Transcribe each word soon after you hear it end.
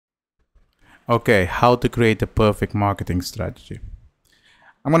Okay, how to create a perfect marketing strategy.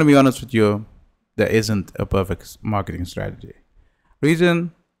 I'm going to be honest with you, there isn't a perfect marketing strategy.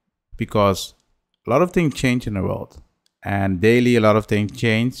 Reason? Because a lot of things change in the world, and daily a lot of things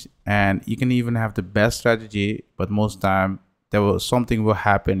change, and you can even have the best strategy, but most time something will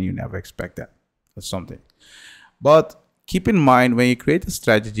happen you never expect that. That's something. But keep in mind, when you create a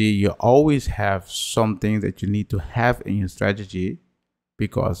strategy, you always have something that you need to have in your strategy,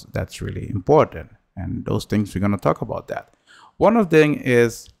 because that's really important. And those things we're going to talk about that. One of them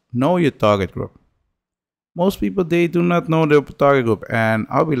is know your target group. Most people, they do not know their target group, and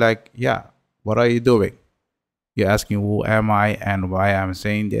I'll be like, yeah, what are you doing? You're asking who am I and why I'm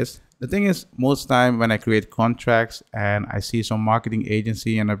saying this. The thing is, most time when I create contracts and I see some marketing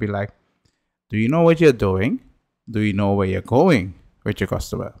agency, and I'll be like, do you know what you're doing? Do you know where you're going with your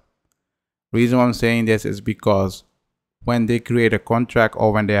customer? Reason why I'm saying this is because when they create a contract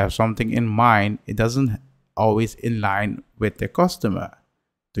or when they have something in mind, it doesn't always in line with the customer.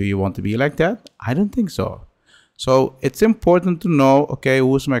 Do you want to be like that? I don't think so. So it's important to know, okay,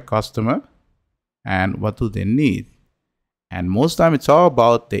 who's my customer and what do they need? And most time it's all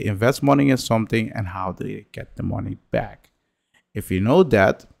about they invest money in something and how do they get the money back. If you know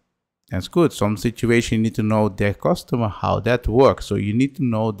that, that's good. Some situation you need to know their customer, how that works. So you need to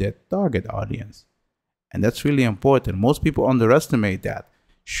know their target audience. And that's really important. Most people underestimate that.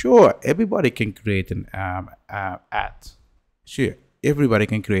 Sure, everybody can create an ad. Sure, everybody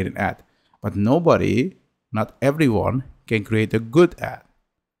can create an ad. But not everyone can create a good ad.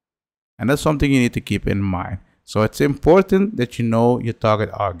 And that's something you need to keep in mind. So it's important that you know your target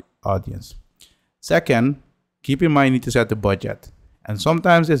audience. Second, keep in mind you need to set the budget. And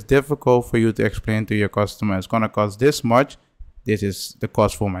sometimes it's difficult for you to explain to your customer, it's going to cost this much. This is the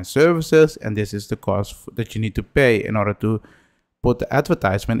cost for my services, and this is the cost that you need to pay in order to put the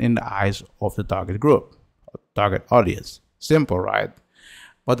advertisement in the eyes of the target group, target audience. Simple, right?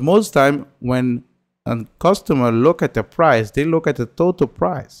 But most time when a customer look at the price, they look at the total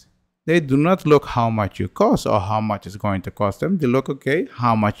price. They do not look how much you cost or how much it's going to cost them. They look, okay,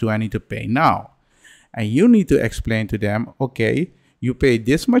 how much do I need to pay now? And you need to explain to them, okay, you pay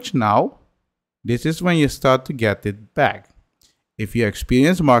this much now. This is when you start to get it back. If you're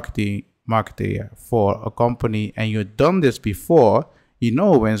experienced marketer for a company and you've done this before, you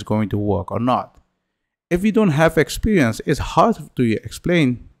know when it's going to work or not. If you don't have experience, it's hard to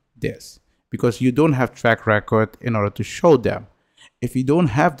explain this because you don't have track record in order to show them. If you don't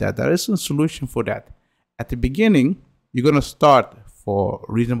have that, there is a solution for that. At the beginning, you're going to start for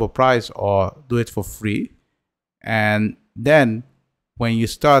a reasonable price or do it for free. And then when you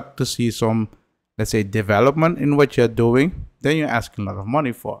start to see some, let's say, development in what you're doing, then you're asking a lot of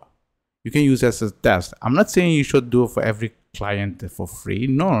money for. You can use this as a test. I'm not saying you should do it for every client for free.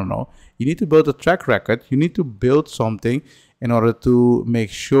 No. You need to build a track record. You need to build something in order to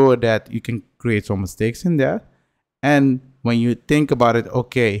make sure that you can create some mistakes in there. And when you think about it,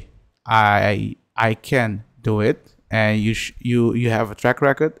 okay, I can do it, and you have a track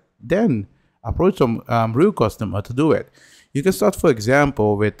record, then approach some real customer to do it. You can start, for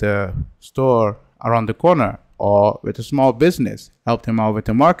example, with a store around the corner or with a small business. Help them out with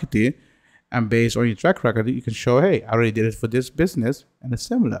the marketing, and based on your track record, you can show, hey, I already did it for this business and it's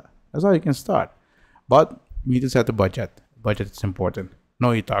similar. That's how you can start. But you need to set the budget. Budget is important.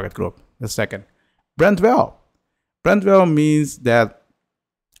 Know your target group. The second, brand well. Brand well means that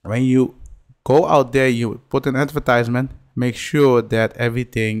when you go out there, you put an advertisement, make sure that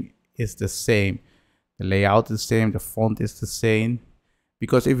everything is the same. The layout is the same, the font is the same.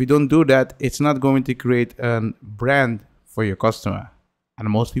 Because if you don't do that, it's not going to create a brand for your customer. And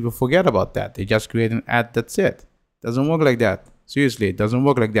most people forget about that. They just create an ad, that's it. Doesn't work like that. Seriously, it doesn't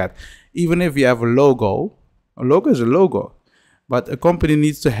work like that. Even if you have a logo is a logo. But a company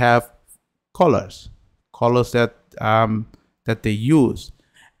needs to have colors that they use.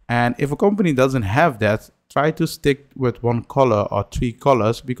 And if a company doesn't have that, try to stick with one color or three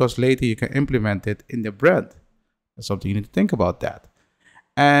colors, because later you can implement it in the brand. That's something you need to think about that.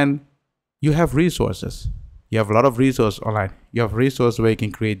 And you have resources. You have a lot of resources online. You have resources where you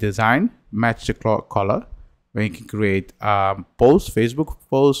can create design, match the color, where you can create posts, Facebook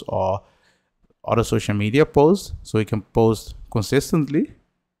posts, or other social media posts, so you can post consistently.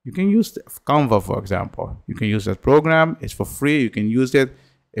 You can use Canva, for example. You can use that program. It's for free. You can use it.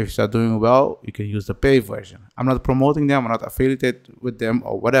 If you start doing well, you can use the paid version. I'm not promoting them. I'm not affiliated with them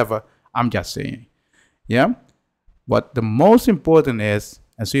or whatever. I'm just saying. Yeah. What the most important is,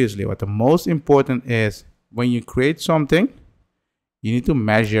 and seriously, what the most important is, when you create something, you need to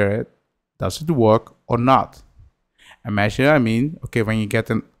measure it. Does it work or not? And measure, I mean, okay, when you get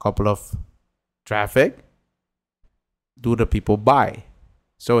a couple of traffic do the people buy?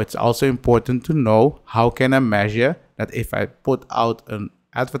 So it's also important to know how can I measure that if I put out an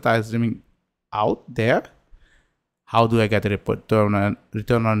advertising out there, how do I get a return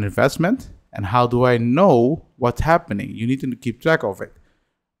on investment? And how do I know what's happening? You need to keep track of it.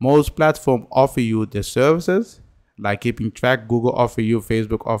 Most platforms offer you the services, like keeping track. Google offer you,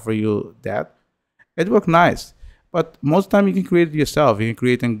 Facebook offer you that. It works nice. But most time you can create it yourself. You can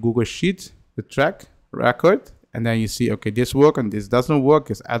create a Google Sheet, the track record, and then you see, okay, this work and this doesn't work,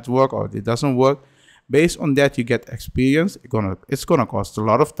 this ads work or it doesn't work. Based on that, you get experience. It's gonna cost a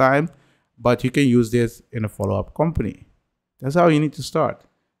lot of time, but you can use this in a follow-up company. That's how you need to start.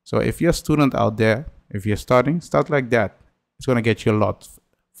 So if you're a student out there, if you're starting, start like that. It's gonna get you a lot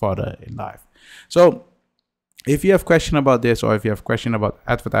further in life. So if you have question about this, or if you have question about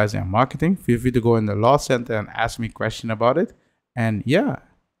advertising and marketing, feel free to go in the Law Center and ask me a question about it. And yeah,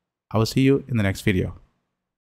 I will see you in the next video.